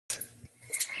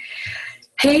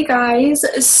Hey guys,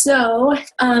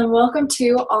 welcome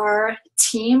to our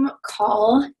team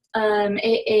call.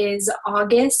 It is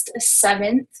August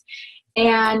 7th,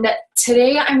 and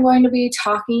today I'm going to be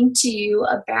talking to you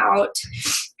about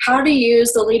how to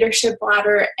use the leadership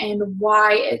ladder and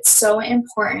why it's so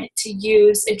important to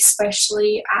use,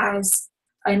 especially as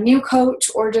a new coach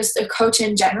or just a coach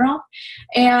in general.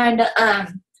 And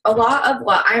a lot of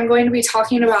what I'm going to be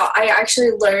talking about, I actually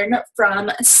learned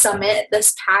from Summit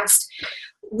this past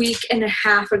week and a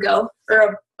half ago,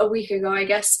 or a week ago, I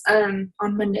guess, on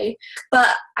Monday. But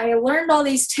I learned all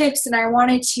these tips and I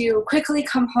wanted to quickly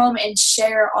come home and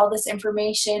share all this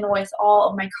information with all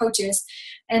of my coaches.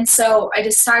 And so I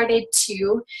decided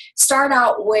to start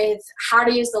out with how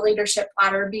to use the leadership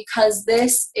ladder because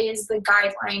this is the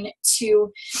guideline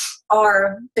to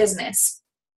our business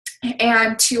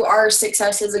and to our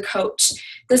success as a coach.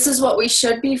 This is what we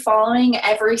should be following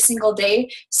every single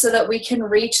day so that we can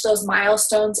reach those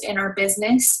milestones in our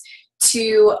business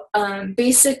to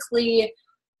basically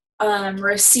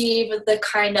receive the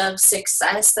kind of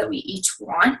success that we each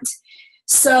want.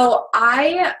 So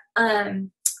I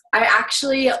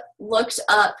actually looked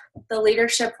up the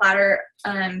leadership ladder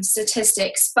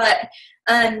statistics, but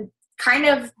kind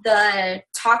of the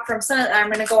talk from Summit that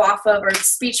I'm going to go off of, or the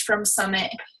speech from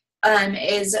Summit,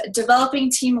 is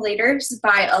Developing Team Leaders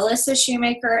by Alyssa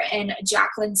Shoemaker and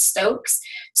Jacqueline Stokes.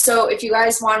 So if you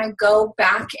guys want to go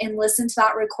back and listen to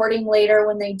that recording later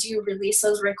when they do release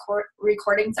those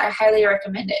recordings, I highly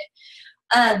recommend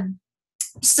it.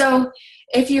 So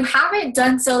if you haven't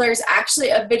done so, there's actually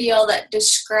a video that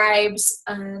describes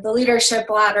the leadership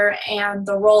ladder and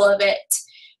the role of it.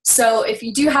 So if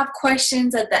you do have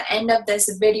questions at the end of this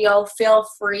video, feel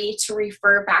free to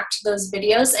refer back to those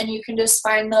videos, and you can just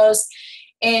find those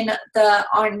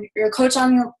on your Coach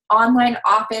Online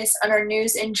office under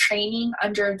News and Training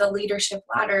under the Leadership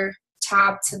Ladder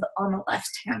tab on the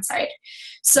left-hand side.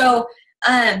 So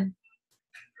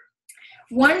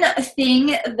one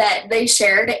thing that they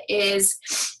shared is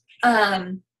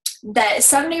that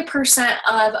 70%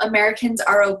 of Americans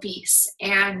are obese,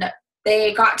 and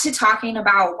they got to talking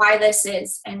about why this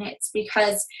is, and it's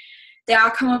because they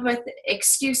all come up with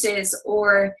excuses,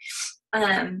 or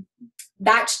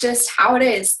that's just how it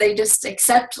is. They just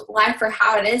accept life for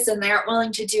how it is, and they aren't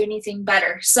willing to do anything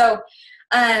better. So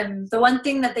the one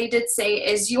thing that they did say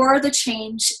is you are the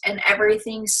change, and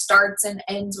everything starts and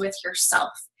ends with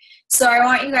yourself. So I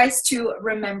want you guys to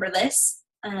remember this,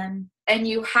 and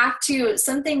you have to,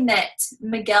 something that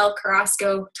Miguel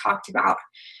Carrasco talked about,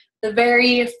 the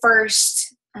very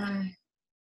first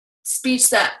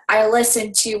speech that I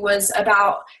listened to was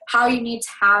about how you need to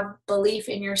have belief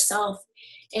in yourself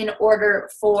in order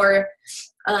for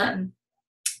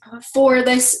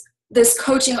this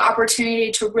coaching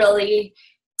opportunity to really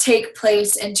take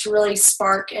place and to really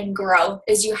spark and grow.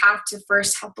 Is you have to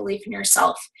first have belief in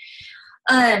yourself.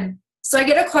 So I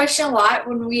get a question a lot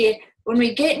when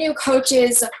we get new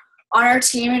coaches on our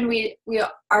team, and we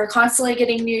are constantly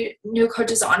getting new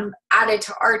coaches added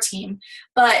to our team.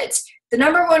 But the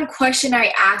number one question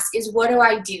I ask is, what do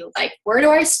I do? Like, where do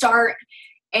I start?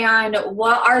 And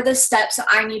what are the steps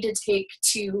I need to take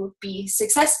to be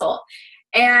successful?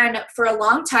 And for a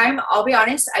long time, I'll be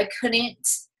honest, I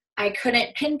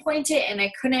couldn't pinpoint it, and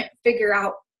I couldn't figure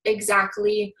out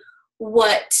exactly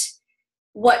what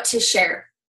to share.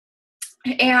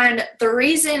 And the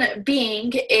reason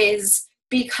being is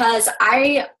because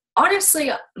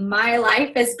my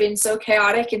life has been so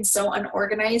chaotic and so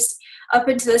unorganized up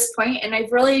until this point, and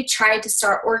I've really tried to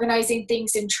start organizing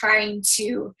things and trying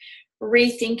to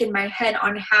rethink in my head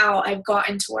on how I've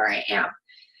gotten to where I am.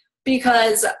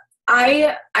 Because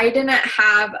I haven't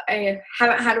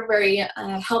had a very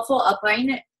helpful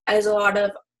upline, as a lot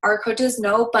of our coaches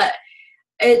know, but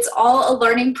it's all a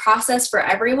learning process for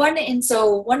everyone. And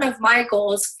so one of my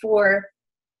goals for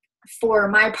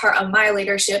my part of my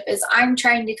leadership is I'm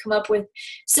trying to come up with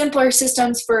simpler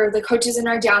systems for the coaches in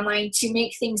our downline to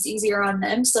make things easier on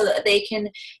them so that they can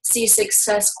see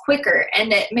success quicker.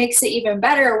 And it makes it even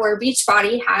better where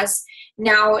Beachbody has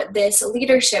now this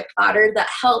leadership ladder that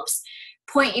helps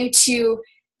point you to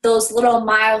those little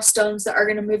milestones that are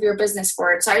going to move your business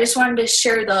forward. So I just wanted to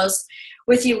share those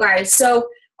with you guys. So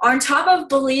on top of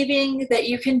believing that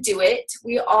you can do it,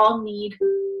 we all need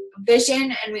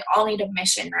vision and we all need a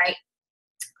mission, right?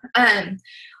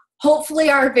 Hopefully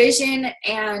our vision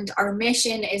and our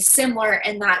mission is similar,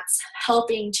 and that's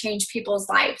helping change people's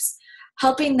lives,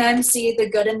 helping them see the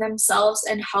good in themselves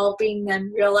and helping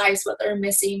them realize what they're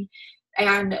missing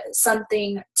and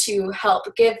something to help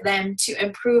give them to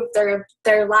improve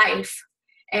their life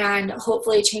and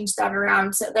hopefully change that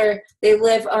around so they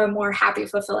live a more happy,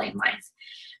 fulfilling life.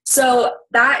 So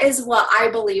that is what I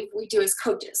believe we do as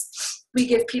coaches. We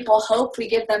give people hope, we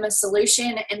give them a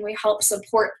solution, and we help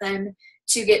support them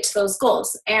to get to those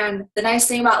goals. And the nice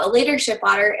thing about the leadership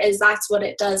ladder is that's what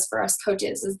it does for us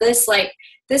coaches. Is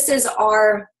this is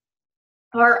our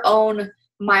own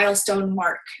milestone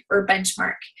mark or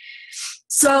benchmark.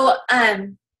 So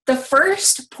the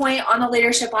first point on the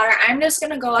leadership ladder, I'm just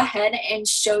going to go ahead and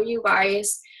show you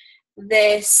guys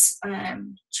this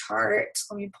chart.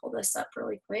 Let me pull this up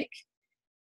really quick.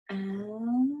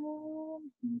 Hold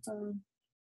on.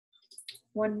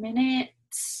 1 minute.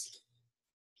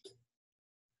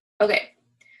 Okay,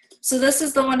 so this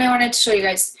is the one I wanted to show you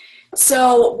guys.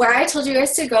 So where I told you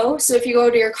guys to go, so if you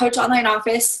go to your Coach Online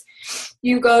office,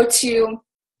 you go to,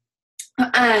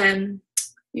 where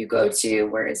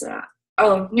is it at?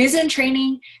 Oh, news and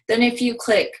training. Then if you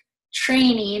click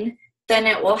training, then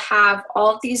it will have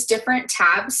all of these different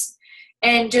tabs.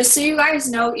 And just so you guys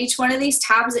know, each one of these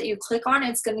tabs that you click on,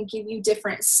 it's going to give you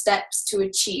different steps to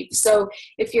achieve. So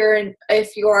if you're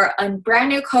a brand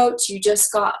new coach, you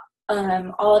just got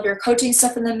all of your coaching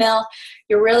stuff in the mail,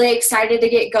 you're really excited to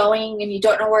get going and you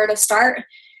don't know where to start,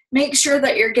 make sure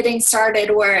that you're getting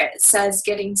started where it says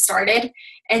getting started.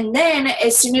 And then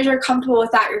as soon as you're comfortable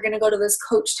with that, you're going to go to this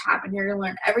coach tab and you're going to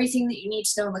learn everything that you need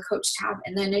to know in the coach tab.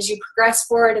 And then as you progress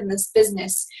forward in this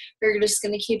business, you're just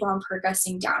going to keep on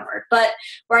progressing downward. But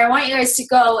where I want you guys to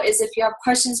go is if you have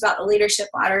questions about the leadership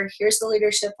ladder, here's the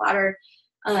leadership ladder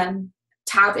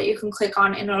tab that you can click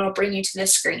on and it'll bring you to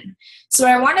this screen. So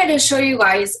what I wanted to show you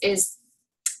guys is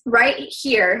right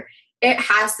here, it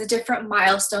has the different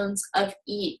milestones of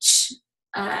each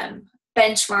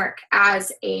benchmark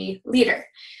as a leader.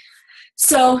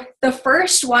 So the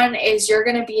first one is you're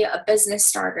going to be a business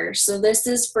starter. So this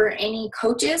is for any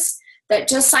coaches that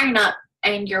just sign up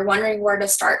and you're wondering where to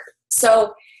start.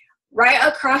 So right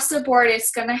across the board,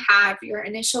 it's going to have your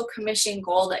initial commission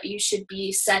goal that you should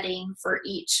be setting for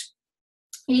each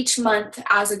month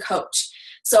as a coach.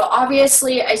 So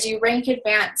obviously, as you rank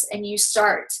advance and you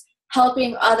start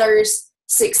helping others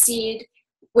succeed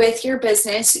with your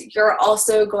business, you're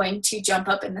also going to jump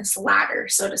up in this ladder,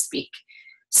 so to speak.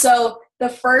 So the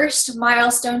first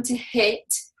milestone to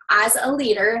hit as a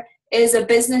leader is a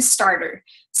business starter.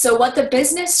 So what the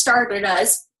business starter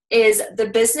does is the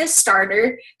business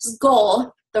starter's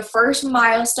goal, the first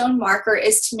milestone marker,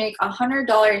 is to make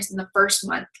 $100 in the first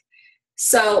month.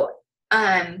 So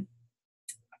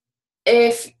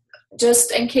if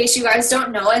just in case you guys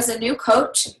don't know, as a new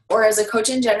coach or as a coach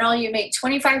in general, you make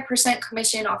 25%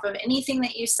 commission off of anything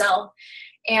that you sell,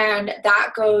 and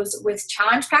that goes with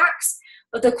challenge packs.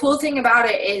 But the cool thing about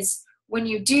it is when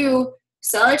you do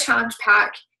sell a challenge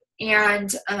pack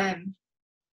and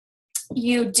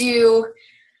you do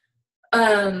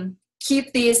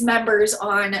keep these members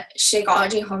on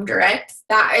Shakeology Home Direct,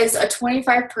 that is a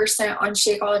 25% on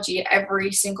Shakeology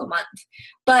every single month.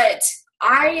 But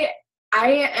I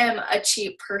am a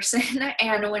cheap person,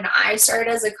 and when I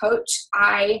started as a coach,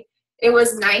 it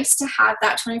was nice to have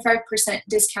that 25%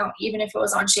 discount even if it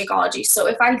was on Shakeology. So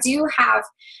if I do have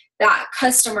that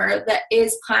customer that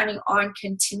is planning on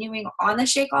continuing on the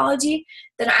Shakeology,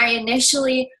 then I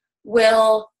initially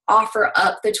will offer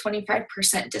up the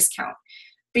 25% discount,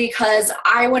 because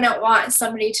I wouldn't want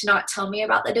somebody to not tell me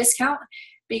about the discount,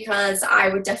 because I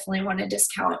would definitely want a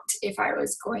discount if I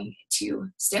was going to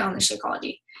stay on the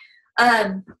Shakeology.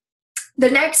 The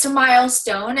next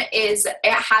milestone is it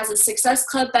has a Success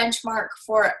Club benchmark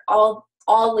for all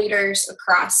leaders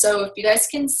across. So if you guys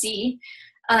can see,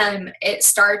 it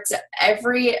starts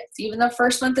even the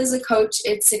first month as a coach,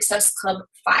 it's Success Club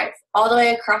 5, all the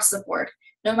way across the board.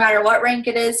 No matter what rank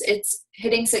it is, it's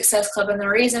hitting Success Club. And the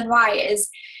reason why is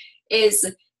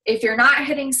if you're not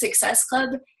hitting Success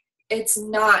Club,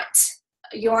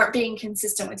 you aren't being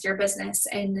consistent with your business.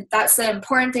 And that's the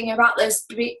important thing about this,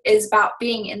 is about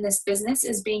being in this business,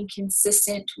 is being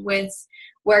consistent with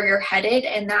where you're headed.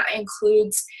 And that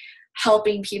includes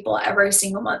helping people every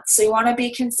single month. So you want to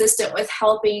be consistent with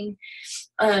helping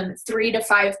 3 to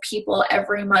 5 people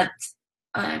every month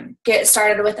get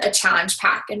started with a challenge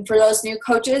pack. And for those new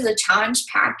coaches, a challenge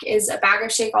pack is a bag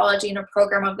of Shakeology and a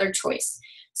program of their choice.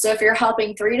 So if you're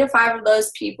helping 3 to 5 of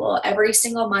those people every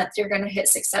single month, you're going to hit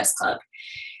Success Club.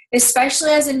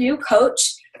 Especially as a new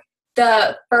coach,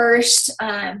 the first,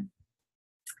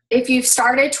 if you've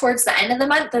started towards the end of the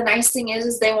month, the nice thing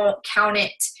is they won't count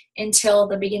it until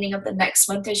the beginning of the next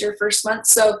month as your first month.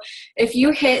 So if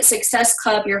you hit Success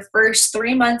Club your first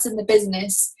 3 months in the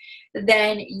business,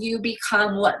 then you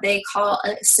become what they call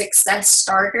a success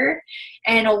starter.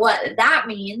 And what that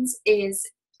means is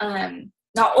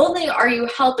not only are you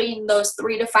helping those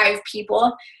 3 to 5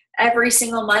 people every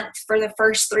single month for the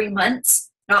first 3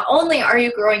 months, not only are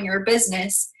you growing your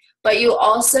business, but you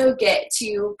also get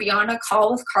to be on a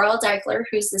call with Carl Daikeler,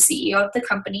 who's the CEO of the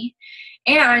company,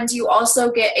 and you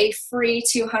also get a free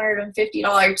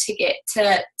 $250 ticket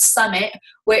to Summit,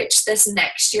 which this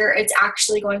next year it's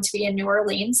actually going to be in New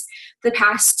Orleans. The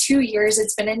past 2 years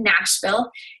it's been in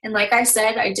Nashville, and like I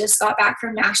said, I just got back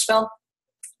from Nashville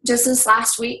just this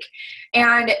last week,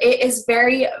 and it is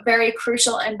very, very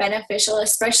crucial and beneficial,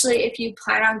 especially if you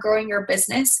plan on growing your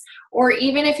business, or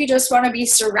even if you just want to be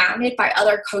surrounded by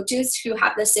other coaches who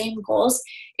have the same goals.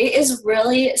 It is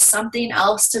really something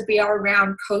else to be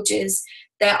around coaches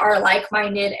that are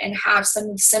like-minded and have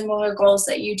some similar goals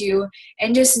that you do,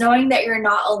 and just knowing that you're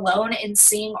not alone and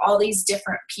seeing all these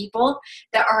different people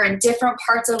that are in different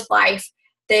parts of life.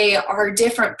 They are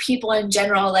different people in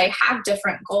general. They have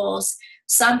different goals.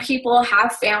 Some people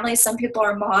have families, some people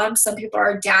are moms, some people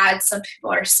are dads, some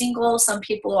people are single, some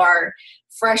people are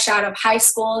fresh out of high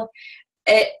school.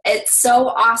 It's so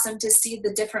awesome to see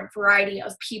the different variety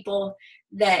of people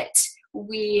that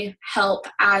we help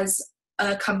as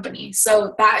a company.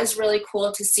 So that is really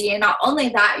cool to see. And not only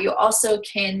that, you also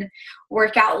can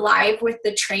work out live with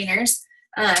the trainers.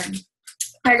 I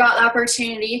got the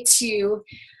opportunity to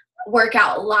work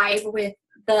out live with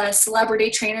the celebrity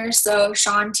trainers, so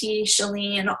Shanti,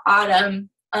 Shalene, Autumn,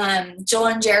 Joel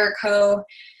and Jericho,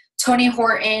 Tony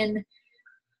Horton,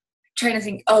 trying to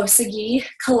think, Sagi,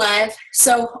 Kalev.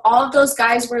 So all of those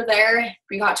guys were there.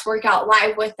 We got to work out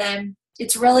live with them.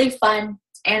 It's really fun,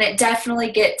 and it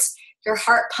definitely gets your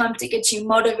heart pumped. It gets you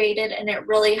motivated, and it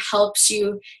really helps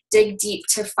you dig deep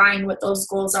to find what those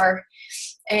goals are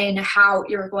and how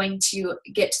you're going to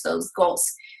get to those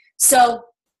goals. So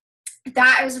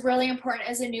that is really important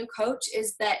as a new coach,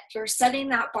 is that you're setting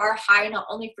that bar high, not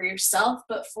only for yourself,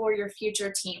 but for your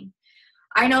future team.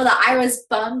 I know that I was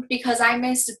bummed because I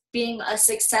missed being a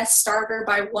success starter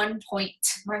by 1 point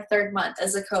my 3rd month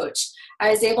as a coach.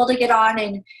 I was able to get on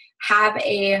and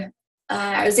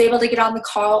I was able to get on the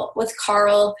call with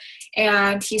Carl,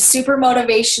 and he's super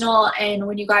motivational. And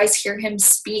when you guys hear him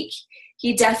speak,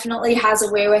 he definitely has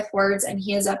a way with words, and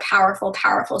he is a powerful,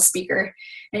 powerful speaker.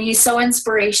 And he's so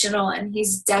inspirational, and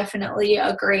he's definitely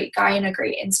a great guy and a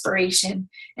great inspiration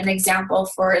and example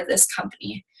for this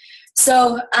company.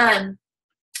 So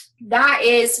that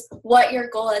is what your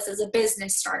goal is as a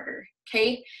business starter,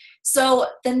 okay? So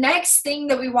the next thing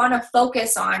that we want to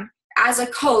focus on as a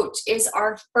coach is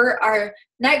our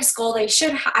next goal. I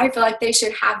feel like they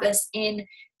should have this in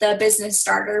the business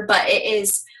starter, but it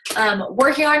is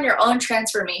working on your own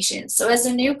transformation. So as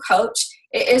a new coach,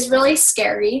 it is really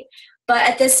scary, but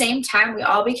at the same time, we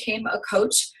all became a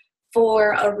coach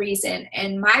for a reason.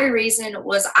 And my reason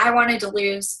was I wanted to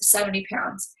lose 70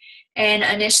 pounds. And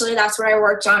initially, that's what I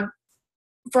worked on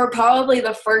for probably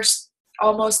the first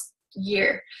almost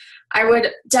year. I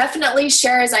would definitely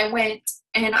share as I went,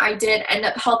 and I did end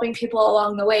up helping people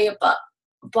along the way, but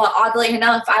oddly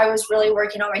enough, I was really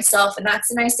working on myself. And that's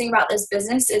the nice thing about this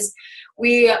business, is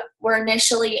we were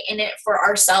initially in it for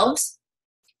ourselves.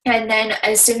 And then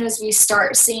as soon as we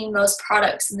start seeing those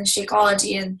products and the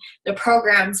Shakeology and the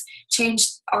programs change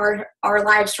our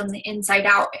lives from the inside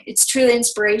out, it's truly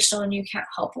inspirational, and you can't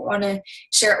help but want to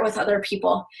share it with other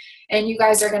people. And you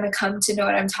guys are going to come to know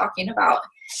what I'm talking about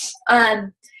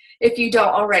if you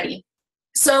don't already.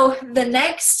 So the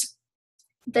next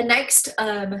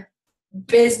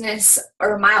business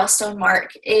or milestone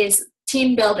mark is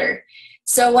team builder.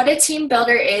 So what a team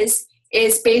builder is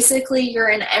basically you're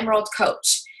an Emerald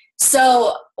coach.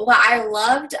 So what I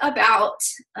loved about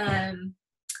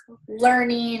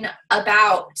learning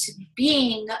about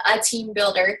being a team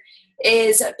builder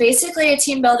is basically a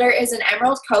team builder is an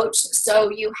Emerald coach.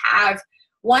 So you have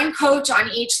one coach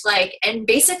on each leg, and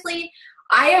basically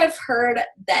I have heard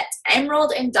that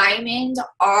Emerald and Diamond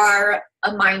are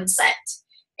a mindset.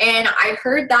 And I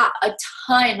heard that a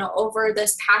ton over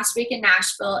this past week in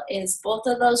Nashville, is both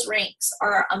of those ranks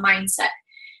are a mindset.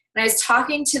 And I was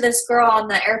talking to this girl on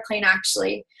the airplane,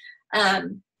 actually,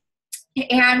 and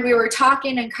we were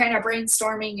talking and kind of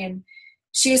brainstorming, and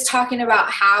she was talking about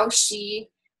how she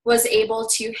was able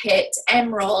to hit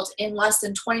Emerald in less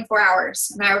than 24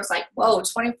 hours. And I was like, whoa,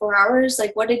 24 hours?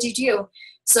 Like, what did you do?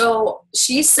 So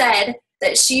she said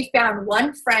that she found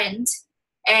one friend,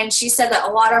 and she said that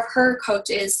a lot of her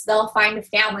coaches, they'll find a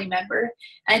family member,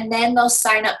 and then they'll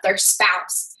sign up their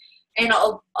spouse. And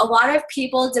a lot of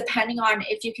people, depending on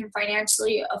if you can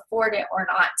financially afford it or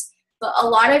not, but a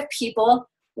lot of people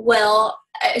will,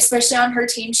 especially on her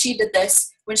team, she did this.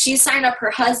 When she signed up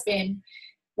her husband,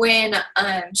 when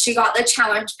she got the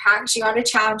challenge pack. She got a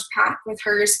challenge pack with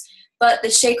hers, but the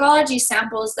Shakeology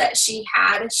samples that she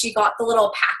had, she got the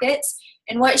little packets.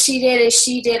 And what she did is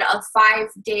she did a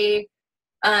 5-day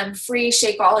free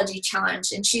Shakeology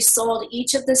challenge, and she sold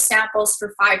each of the samples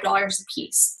for $5 a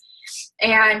piece.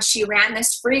 And she ran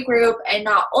this free group, and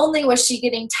not only was she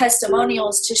getting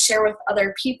testimonials to share with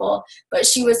other people, but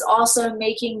she was also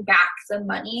making back the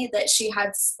money that she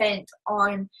had spent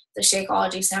on the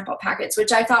Shakeology sample packets,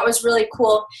 which I thought was really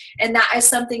cool. And that is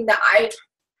something that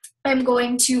I'm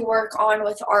going to work on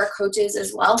with our coaches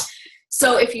as well.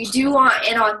 So if you do want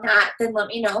in on that, then let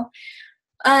me know.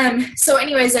 So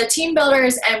anyways, a team builder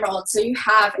is Emerald. So you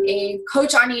have a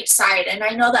coach on each side. And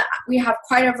I know that we have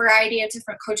quite a variety of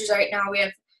different coaches right now. We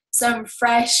have some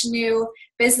fresh new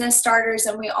business starters,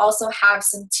 and we also have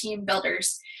some team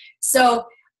builders. So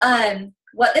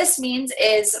what this means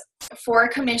is for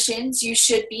commissions, you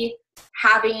should be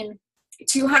having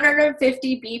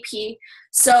 250 BP.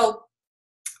 So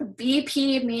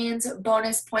BP means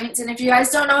bonus points. And if you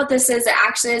guys don't know what this is, it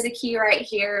actually has a key right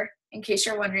here. In case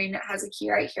you're wondering, it has a key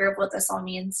right here of what this all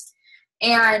means.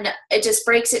 And it just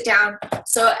breaks it down.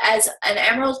 So as an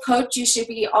Emerald coach, you should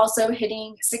be also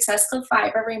hitting Success Club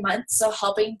 5 every month. So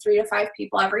helping 3 to 5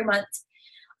 people every month.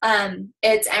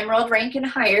 It's Emerald rank and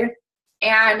higher.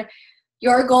 And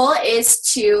your goal is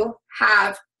to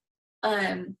have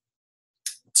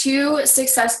 2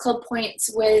 Success Club points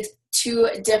with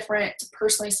 2 different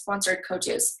personally sponsored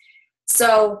coaches.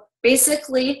 So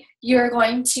basically, you're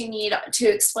going to need to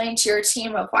explain to your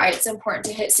team of why it's important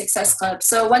to hit Success Club.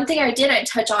 So one thing I didn't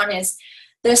touch on is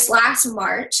this last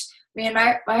March, me and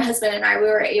my husband and I, we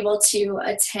were able to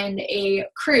attend a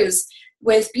cruise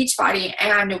with Beachbody,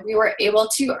 and we were able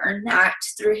to earn that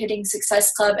through hitting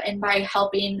Success Club and by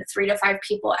helping 3 to 5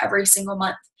 people every single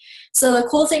month. So the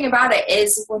cool thing about it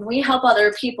is when we help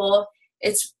other people,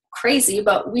 it's crazy,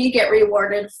 but we get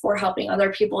rewarded for helping other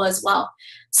people as well.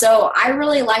 So I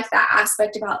really like that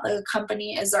aspect about the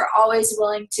company, is they're always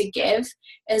willing to give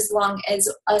as long as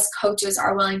us coaches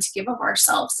are willing to give of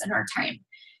ourselves and our time.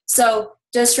 So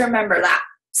just remember that.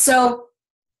 So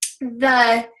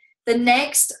the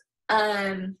next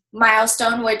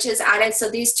milestone, which is added, so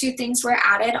these 2 things were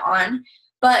added on,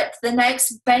 but the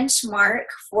next benchmark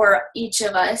for each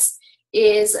of us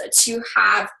is to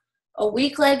have a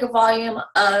week leg volume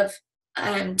of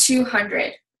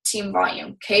 200 team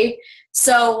volume. Okay,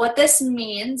 so what this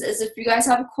means is if you guys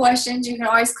have questions, you can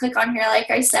always click on here like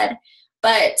I said,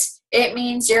 but it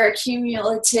means your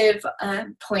cumulative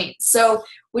points. So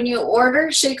when you order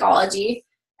Shakeology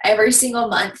every single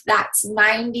month, that's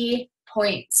 90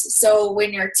 points. So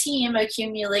when your team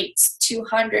accumulates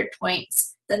 200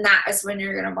 points, then that is when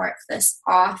you're going to mark this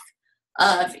off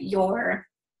of your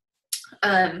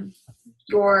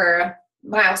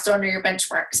milestone or your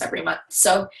benchmarks every month.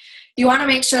 So you want to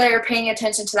make sure that you're paying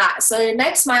attention to that. So the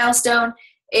next milestone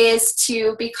is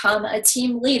to become a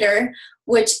team leader,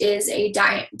 which is a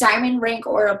diamond rank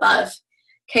or above.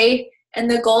 Okay,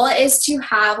 and the goal is to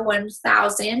have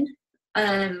 1,000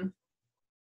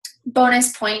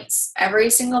 bonus points every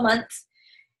single month.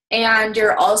 And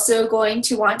you're also going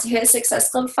to want to hit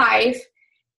Success Club 5.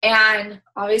 And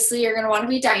obviously you're going to want to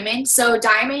be diamond. So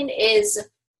diamond is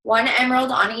 1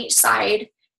 emerald on each side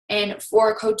and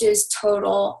 4 coaches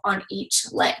total on each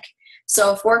leg.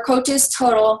 So 4 coaches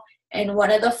total, and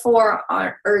 1 of the 4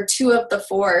 or 2 of the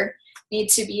 4 need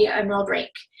to be emerald rank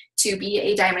to be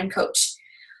a diamond coach.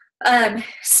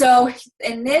 So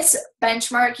in this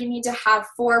benchmark, you need to have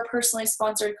 4 personally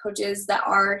sponsored coaches that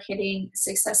are hitting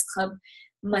Success Club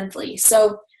monthly.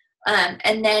 So,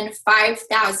 and then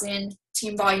 5,000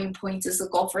 team volume points is the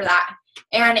goal for that.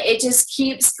 And it just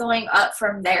keeps going up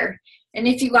from there. And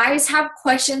if you guys have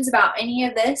questions about any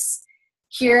of this,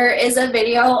 here is a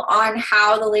video on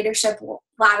how the leadership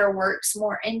ladder works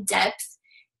more in depth.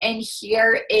 And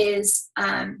here is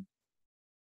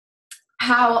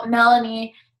how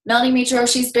Melanie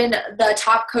Mitro, she's been the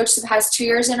top coach the past 2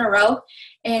 years in a row.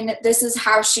 And this is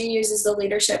how she uses the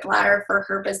leadership ladder for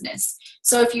her business.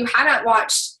 So if you haven't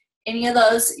watched any of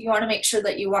those, you want to make sure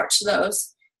that you watch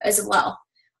those as well.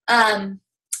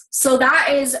 So that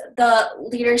is the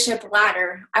leadership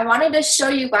ladder. I wanted to show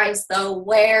you guys though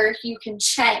where you can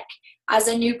check as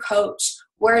a new coach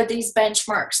where these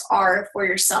benchmarks are for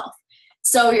yourself.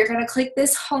 So you're going to click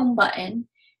this home button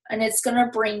and it's going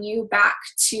to bring you back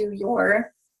to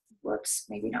your,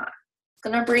 maybe not. It's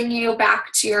going to bring you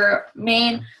back to your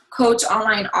main coach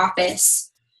online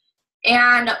office.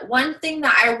 And one thing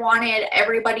that I wanted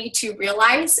everybody to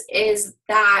realize is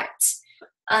that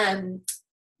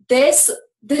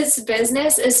this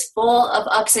business is full of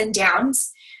ups and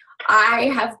downs.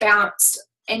 I have bounced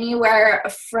anywhere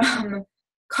from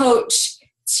coach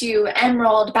to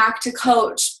emerald, back to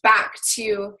coach, back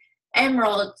to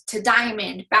emerald, to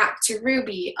diamond, back to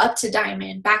ruby, up to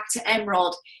diamond, back to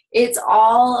emerald. It's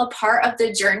all a part of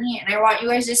the journey, and I want you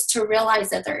guys just to realize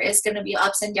that there is going to be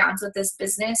ups and downs with this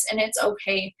business, and it's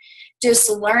okay. Just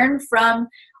learn from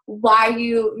why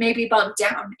you maybe bumped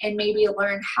down, and maybe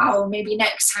learn how maybe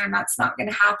next time that's not going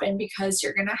to happen, because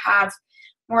you're going to have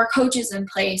more coaches in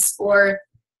place, or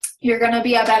you're going to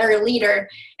be a better leader,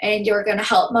 and you're going to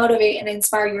help motivate and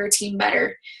inspire your team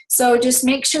better. So just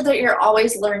make sure that you're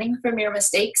always learning from your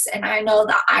mistakes. And I know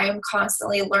that I am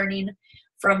constantly learning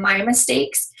from my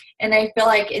mistakes. And I feel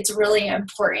like it's really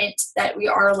important that we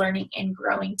are learning and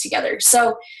growing together.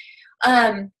 So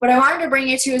what I wanted to bring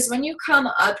you to is when you come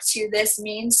up to this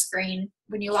main screen,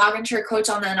 when you log into your Coach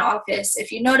Online Office,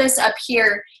 if you notice up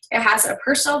here, it has a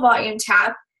personal volume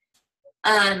tab.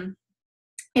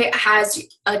 It has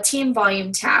a team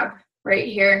volume tab right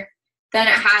here. Then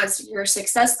it has your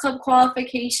Success Club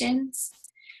qualifications.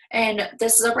 And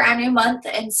this is a brand new month.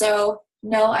 And so,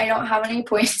 no, I don't have any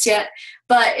points yet.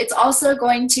 But it's also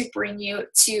going to bring you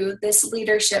to this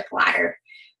leadership ladder.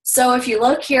 So if you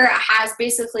look here, it has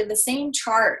basically the same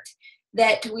chart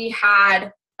that we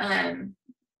had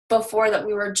before that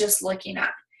we were just looking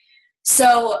at.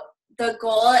 So the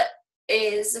goal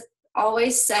is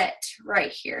always set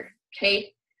right here,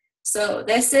 okay? So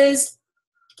this is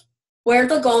where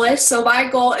the goal is. So my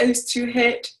goal is to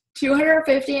hit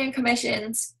 250 in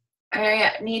commissions.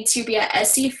 I need to be at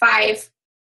SC5.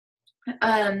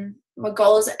 My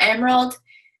goal is Emerald.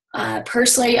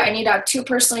 Personally, I need to have 2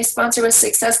 personally sponsored with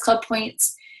Success Club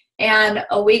points and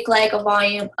a week leg of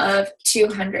volume of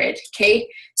 200. Okay,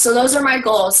 so those are my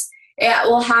goals. It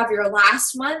will have your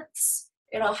last month's,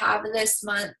 it'll have this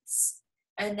month's,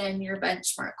 and then your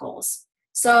benchmark goals.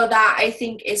 So that I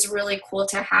think is really cool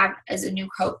to have as a new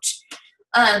coach.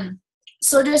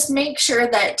 So just make sure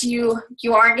that you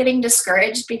aren't getting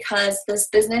discouraged, because this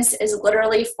business is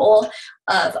literally full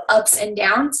of ups and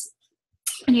downs.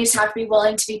 And you just have to be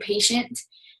willing to be patient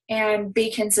and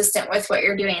be consistent with what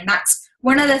you're doing. That's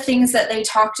one of the things that they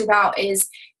talked about, is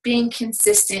being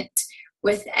consistent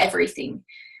with everything.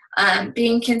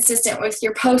 Being consistent with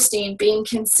your posting, being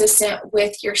consistent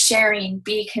with your sharing,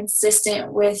 be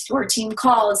consistent with your team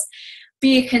calls,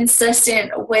 be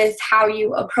consistent with how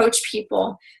you approach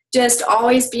people. Just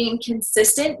always being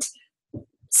consistent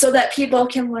so that people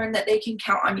can learn that they can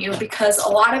count on you, because a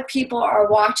lot of people are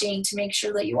watching to make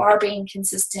sure that you are being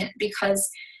consistent, because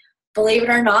believe it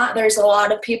or not, there's a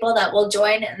lot of people that will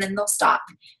join and then they'll stop.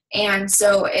 And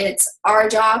so it's our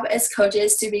job as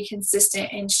coaches to be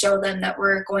consistent and show them that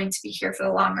we're going to be here for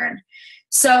the long run.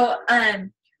 So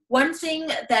one thing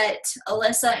that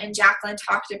Alyssa and Jacqueline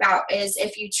talked about is,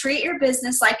 if you treat your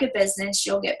business like a business,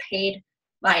 you'll get paid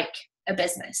like a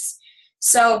business.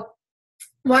 So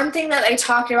one thing that they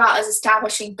talked about is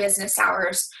establishing business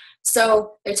hours.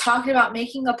 So they talked about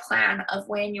making a plan of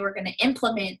when you were going to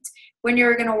implement, when you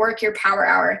were going to work your power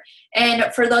hour. And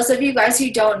for those of you guys who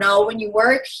don't know, when you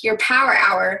work your power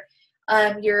hour,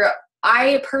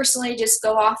 I personally just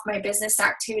go off my business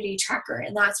activity tracker,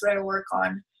 and that's what I work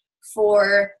on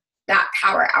for that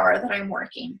power hour that I'm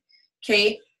working.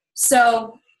 Okay,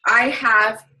 so I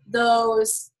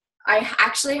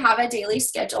actually have a daily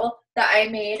schedule that I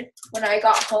made when I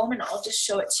got home, and I'll just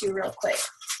show it to you real quick.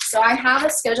 So I have a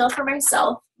schedule for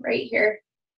myself right here.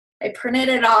 I printed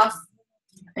it off.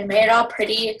 I made it all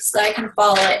pretty so that I can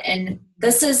follow it, and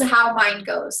this is how mine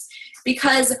goes.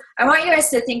 Because I want you guys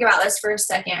to think about this for a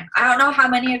second. I don't know how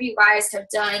many of you guys have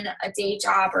done a day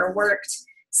job or worked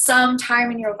some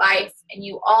time in your life, and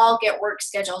you all get work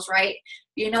schedules, right?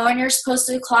 You know when you're supposed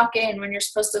to clock in, when you're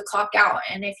supposed to clock out,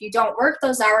 and if you don't work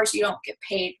those hours, you don't get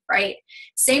paid, right?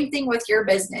 Same thing with your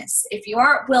business. If you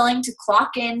aren't willing to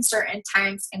clock in certain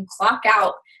times and clock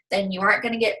out, then you aren't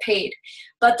going to get paid.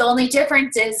 But the only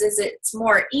difference is it's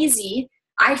more easy,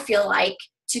 I feel like,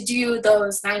 to do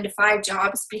those 9-to-5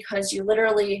 jobs, because you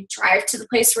literally drive to the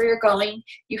place where you're going.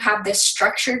 You have this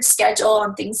structured schedule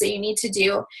on things that you need to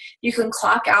do. You can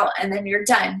clock out and then you're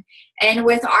done. And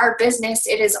with our business,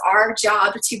 it is our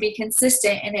job to be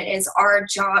consistent, and it is our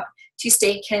job to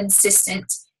stay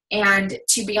consistent and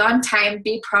to be on time,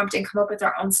 be prompt, and come up with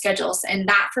our own schedules. And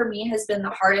that for me has been the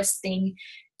hardest thing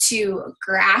to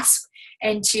grasp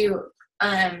and to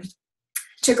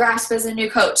grasp as a new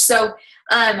coach. So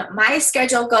my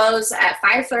schedule goes at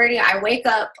 5:30. I wake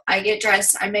up, I get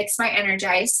dressed, I mix my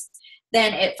Energize.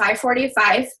 Then at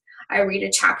 5:45, I read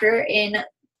a chapter in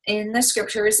the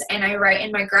scriptures, and I write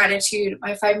in my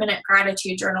 5-minute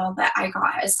gratitude journal that I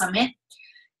got at Summit.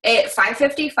 At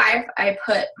 5:55, I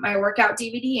put my workout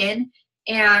DVD in,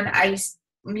 and I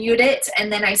mute it,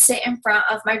 and then I sit in front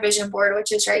of my vision board,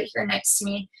 which is right here next to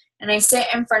me, and I sit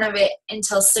in front of it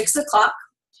until 6 o'clock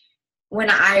when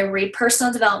I read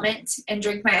personal development and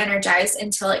drink my Energize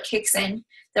until it kicks in.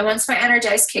 Then once my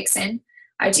Energize kicks in,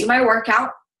 I do my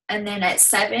workout, and then at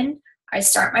 7, I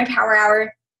start my power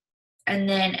hour, and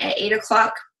then at 8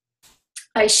 o'clock,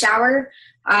 I shower.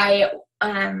 I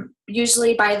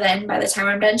usually by the time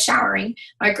I'm done showering,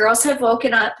 my girls have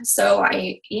woken up, so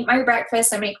I eat my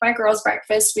breakfast. I make my girls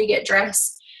breakfast. We get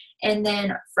dressed, and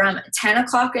then from 10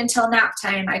 o'clock until nap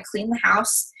time, I clean the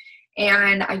house,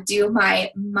 and I do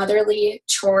my motherly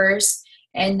chores.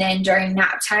 And then during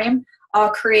nap time,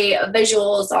 I'll create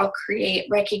visuals. I'll create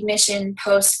recognition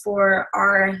posts for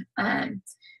our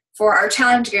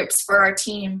challenge groups for our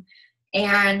team.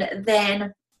 And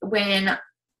then when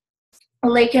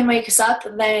Lakin wakes up,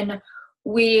 then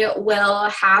we will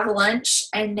have lunch,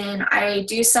 and then I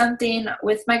do something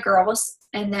with my girls,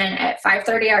 and then at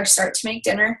 5:30 I start to make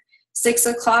dinner. 6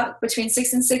 o'clock, between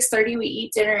 6 and 6:30, we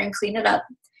eat dinner and clean it up,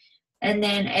 and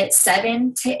then at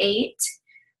 7 to 8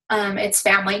 it's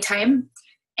family time,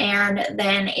 and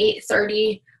then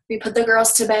 8:30 we put the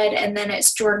girls to bed, and then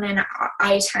it's Jordan and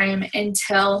I time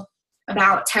until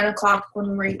about 10 o'clock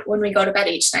when we go to bed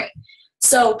each night.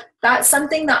 So that's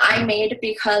something that I made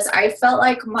because I felt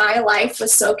like my life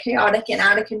was so chaotic and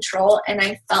out of control, and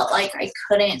I felt like I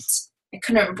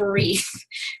couldn't breathe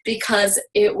because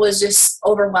it was just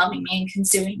overwhelming me and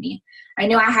consuming me. I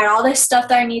knew I had all this stuff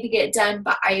that I need to get done,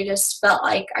 but I just felt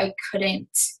like I couldn't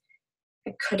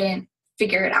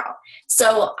figure it out.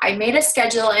 So I made a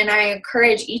schedule, and I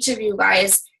encourage each of you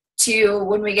guys to,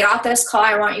 when we get off this call,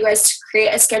 I want you guys to create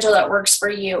a schedule that works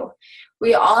for you.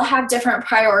 We all have different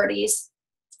priorities.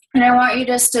 And I want you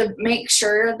just to make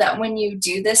sure that when you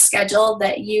do this schedule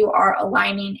that you are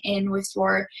aligning in with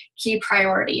your key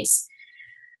priorities.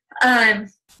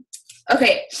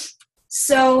 Okay,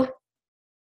 so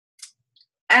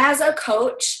as a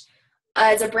coach,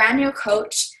 as a brand new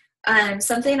coach,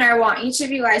 something I want each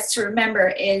of you guys to remember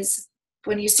is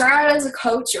when you start out as a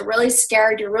coach, you're really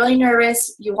scared, you're really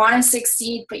nervous, you want to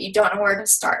succeed, but you don't know where to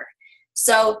start.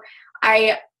 So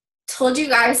I told you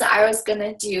guys that I was going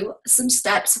to do some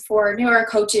steps for newer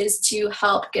coaches to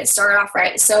help get started off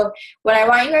right. So what I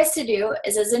want you guys to do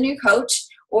is, as a new coach,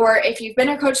 or if you've been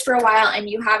a coach for a while and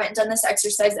you haven't done this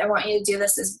exercise, I want you to do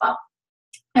this as well.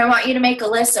 I want you to make a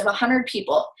list of 100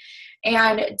 people,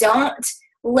 and don't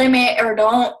limit or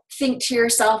don't think to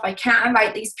yourself, I can't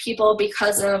invite these people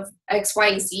because of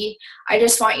XYZ. I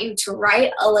just want you to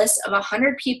write a list of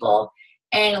 100 people,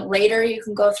 and later you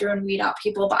can go through and weed out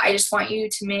people, but I just want you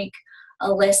to make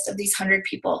a list of these 100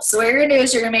 people. So what you're going to do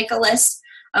is you're going to make a list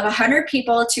of 100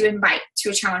 people to invite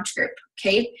to a challenge group,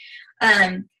 okay?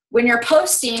 When you're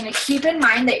posting, keep in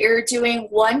mind that you're doing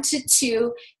 1 to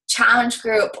 2 challenge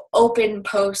group open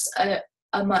posts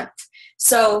a month.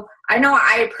 So I know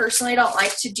I personally don't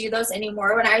like to do those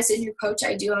anymore. When I was a new coach,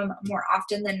 I do them more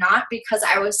often than not because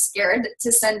I was scared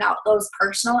to send out those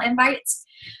personal invites.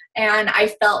 And I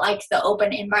felt like the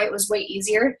open invite was way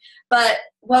easier. But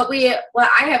what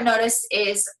I have noticed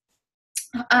is,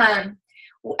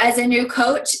 as a new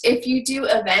coach, if you do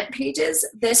event pages,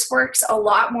 this works a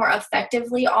lot more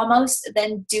effectively almost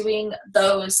than doing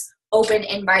those open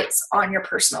invites on your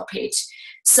personal page.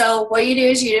 So what you do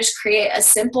is you just create a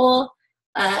simple,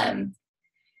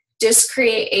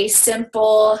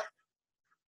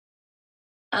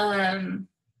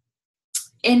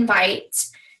 invite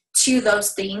to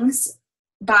those things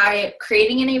by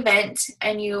creating an event,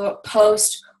 and you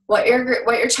post what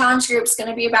your challenge group is going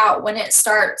to be about, when it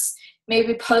starts.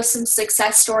 Maybe post some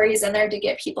success stories in there to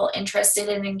get people interested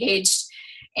and engaged,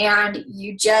 and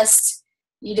you just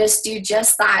do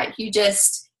just that. You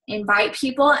just invite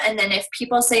people, and then if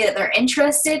people say that they're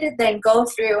interested, then go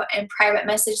through and private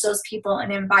message those people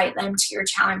and invite them to your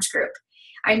challenge group.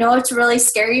 I know it's really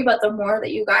scary, but the more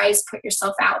that you guys put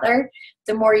yourself out there,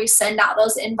 the more you send out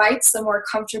those invites, the more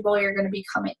comfortable you're going to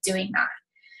become at doing that.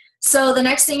 So the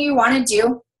next thing you want to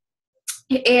do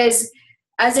is,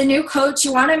 as a new coach,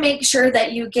 you want to make sure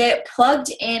that you get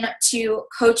plugged in to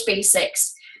Coach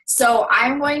Basics. So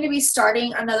I'm going to be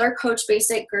starting another Coach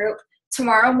Basic group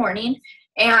tomorrow morning,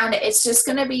 and it's just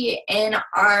going to be in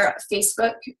our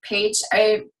Facebook page.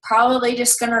 I'm probably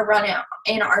just going to run it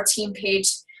in our team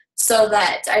page so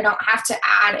that I don't have to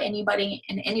add anybody,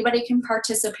 and anybody can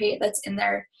participate that's in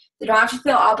there. They don't have to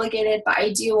feel obligated, but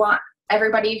I do want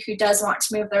everybody who does want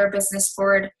to move their business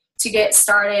forward to get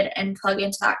started and plug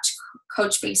into that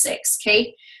Coach Basics,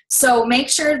 okay? So make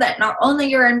sure that not only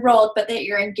you're enrolled, but that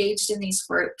you're engaged in these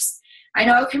groups. I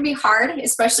know it can be hard,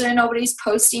 especially when nobody's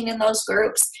posting in those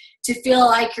groups, to feel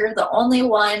like you're the only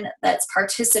one that's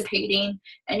participating.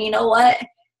 And you know what?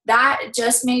 That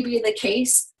just may be the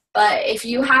case. But if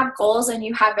you have goals and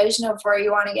you have vision of where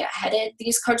you want to get headed,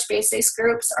 these Coach Basics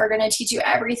groups are going to teach you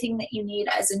everything that you need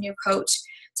as a new coach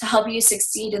to help you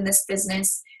succeed in this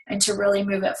business and to really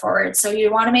move it forward. So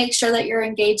you want to make sure that you're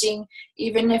engaging,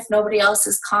 even if nobody else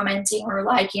is commenting or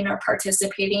liking or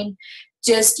participating.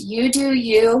 Just you do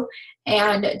you,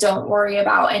 and don't worry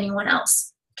about anyone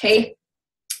else, okay?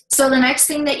 So the next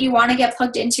thing that you want to get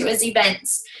plugged into is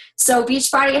events. So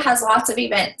Beachbody has lots of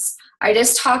events. I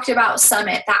just talked about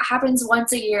Summit. That happens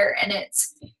once a year, and it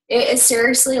is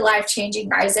seriously life-changing,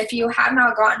 guys. If you have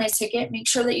not gotten a ticket, make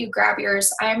sure that you grab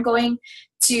yours. I'm going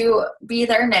to be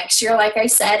there next year, like I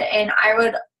said, and I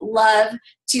would love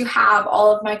to have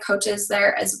all of my coaches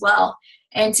there as well,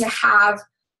 and to have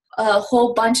a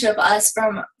whole bunch of us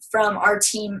from our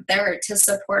team there to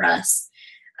support us.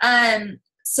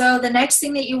 So the next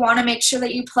thing that you want to make sure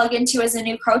that you plug into as a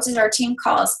new coach is our team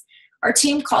calls. Our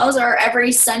team calls are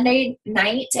every Sunday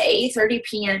night to 8:30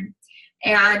 p.m.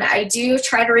 And I do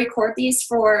try to record these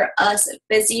for us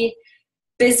busy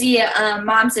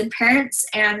moms and parents,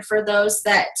 and for those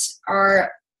that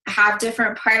have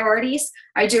different priorities,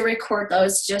 I do record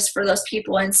those just for those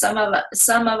people. And some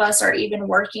of us are even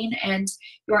working and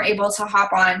you aren't able to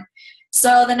hop on.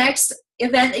 So the next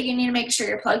event that you need to make sure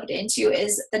you're plugged into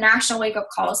is the National Wake Up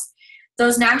Calls.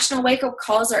 Those National Wake Up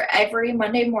Calls are every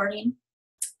Monday morning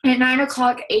at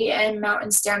 9:00 a.m.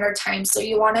 Mountain Standard Time. So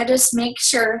you want to just make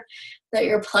sure that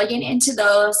you're plugging into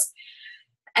those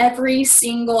every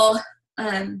single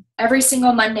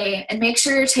Monday, and make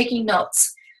sure you're taking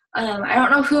notes. I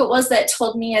don't know who it was that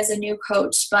told me as a new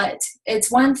coach, but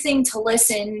it's one thing to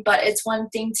listen, but it's one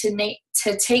thing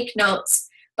to take notes,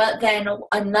 but then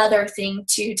another thing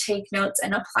to take notes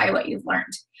and apply what you've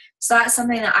learned. So that's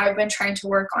something that I've been trying to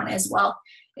work on as well,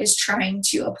 is trying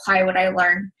to apply what I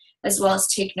learn as well as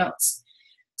take notes.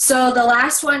 So the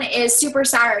last one is Super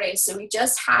Saturday. So we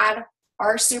just had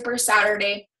our Super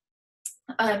Saturday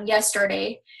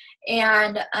yesterday,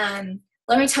 and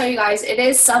let me tell you guys, it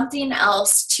is something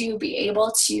else to be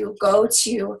able to go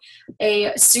to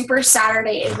a Super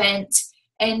Saturday event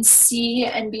and see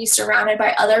and be surrounded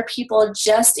by other people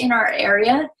just in our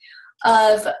area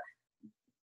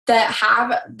that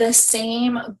have the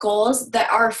same goals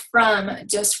that are from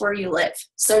just where you live.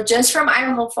 So just from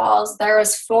Idaho Falls, there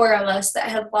was 4 of us that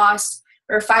had lost,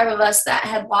 or 5 of us that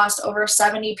had lost over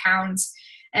 70 pounds.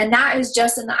 And that is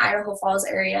just in the Idaho Falls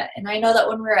area. And I know that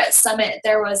when we were at Summit,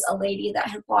 there was a lady that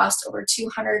had lost over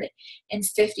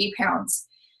 250 pounds.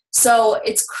 So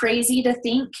it's crazy to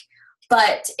think,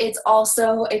 but it's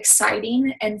also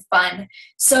exciting and fun.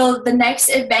 So the next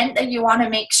event that you want to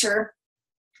make sure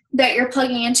that you're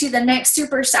plugging into, the next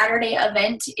Super Saturday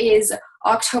event is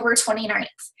October 29th.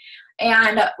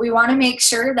 And we want to make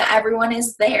sure that everyone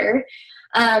is there.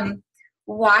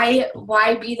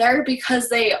 Why be there? Because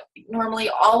they normally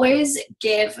always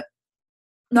give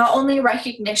not only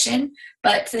recognition,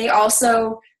 but they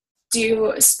also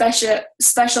do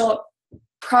special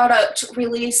product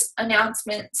release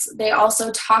announcements. They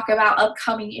also talk about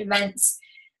upcoming events.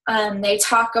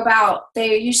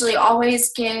 They usually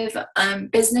always give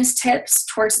business tips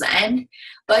towards the end,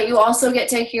 but you also get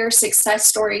to hear success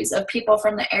stories of people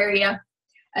from the area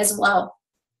as well.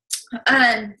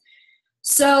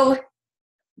 So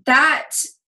that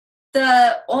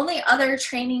the only other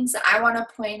trainings that I want to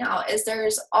point out is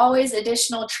there's always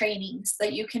additional trainings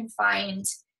that you can find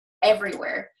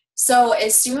everywhere. So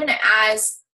as soon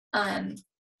as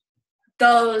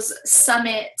those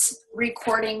Summit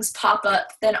recordings pop up,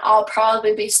 then I'll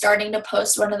probably be starting to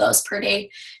post one of those per day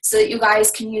so that you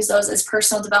guys can use those as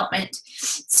personal development,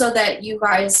 so that you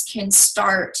guys can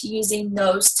start using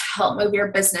those to help move your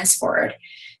business forward.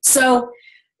 So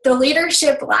the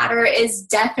leadership ladder is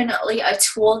definitely a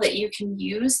tool that you can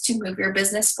use to move your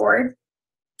business forward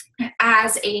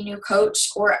as a new coach,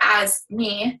 or as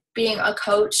me being a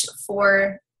coach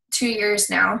for 2 years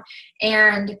now,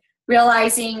 and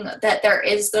realizing that there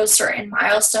is those certain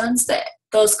milestones that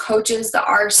those coaches that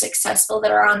are successful,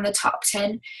 that are on the top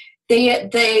 10,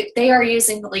 they are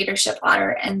using the leadership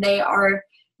ladder, and they are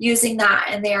using that,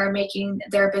 and they are making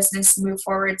their business move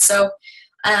forward. So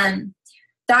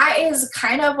that is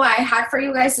kind of what I had for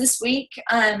you guys this week.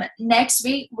 Next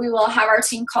week, we will have our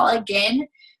team call again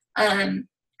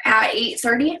at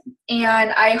 8:30,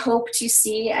 and I hope to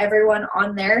see everyone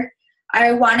on there.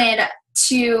 I wanted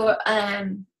to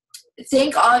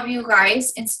thank all of you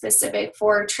guys in specific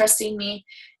for trusting me,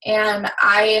 and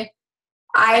I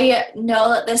know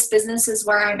that this business is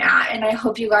where I'm at, and I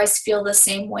hope you guys feel the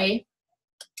same way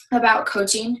about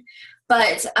coaching.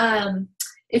 But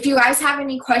If you guys have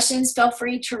any questions, feel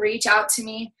free to reach out to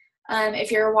me.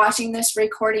 If you're watching this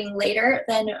recording later,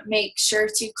 then make sure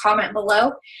to comment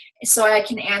below so I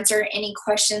can answer any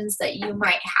questions that you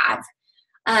might have.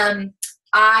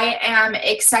 I am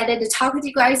excited to talk with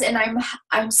you guys, and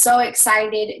I'm so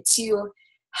excited to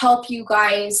help you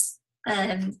guys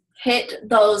hit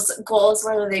those goals,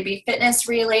 whether they be fitness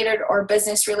related or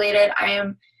business related. I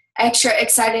am extra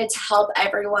excited to help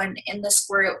everyone in this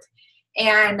group.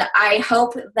 And I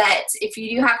hope that if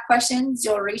you do have questions,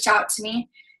 you'll reach out to me.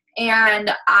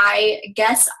 And I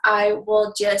guess I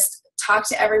will just talk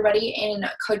to everybody in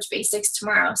Coach Basics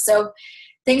tomorrow. So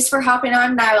thanks for hopping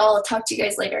on, and I'll talk to you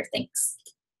guys later. Thanks.